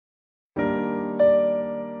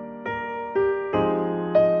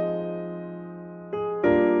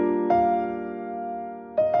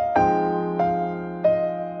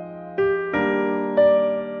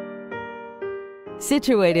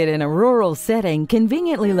Situated in a rural setting,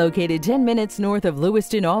 conveniently located 10 minutes north of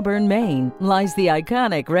Lewiston, Auburn, Maine, lies the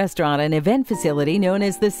iconic restaurant and event facility known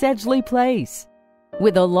as the Sedgley Place.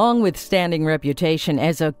 With a long-withstanding reputation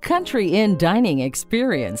as a country inn dining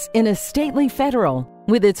experience in a stately federal,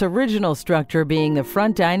 with its original structure being the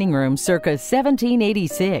front dining room circa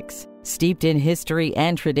 1786. Steeped in history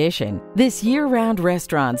and tradition, this year-round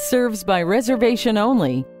restaurant serves by reservation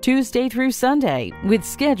only, Tuesday through Sunday, with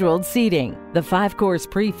scheduled seating. The 5-course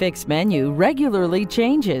prix-fixe menu regularly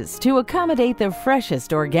changes to accommodate the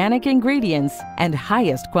freshest organic ingredients and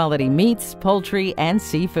highest quality meats, poultry, and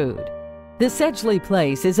seafood. The Sedgley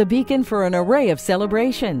Place is a beacon for an array of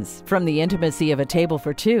celebrations, from the intimacy of a table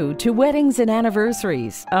for two to weddings and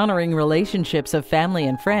anniversaries, honoring relationships of family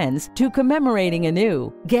and friends, to commemorating a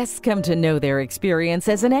new. Guests come to know their experience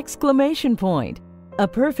as an exclamation point. A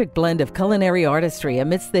perfect blend of culinary artistry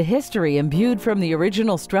amidst the history imbued from the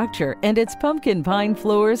original structure and its pumpkin pine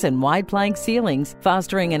floors and wide plank ceilings,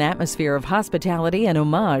 fostering an atmosphere of hospitality and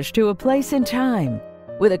homage to a place and time.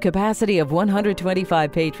 With a capacity of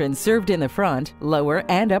 125 patrons served in the front, lower,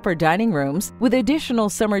 and upper dining rooms, with additional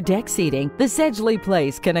summer deck seating, the Sedgley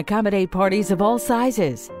Place can accommodate parties of all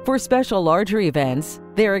sizes. For special larger events,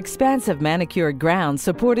 their expansive manicured grounds,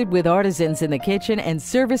 supported with artisans in the kitchen and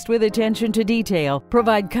serviced with attention to detail,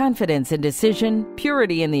 provide confidence in decision,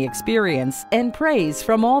 purity in the experience, and praise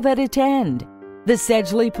from all that attend. The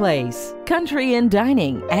Sedgley Place, country inn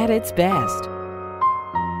dining at its best.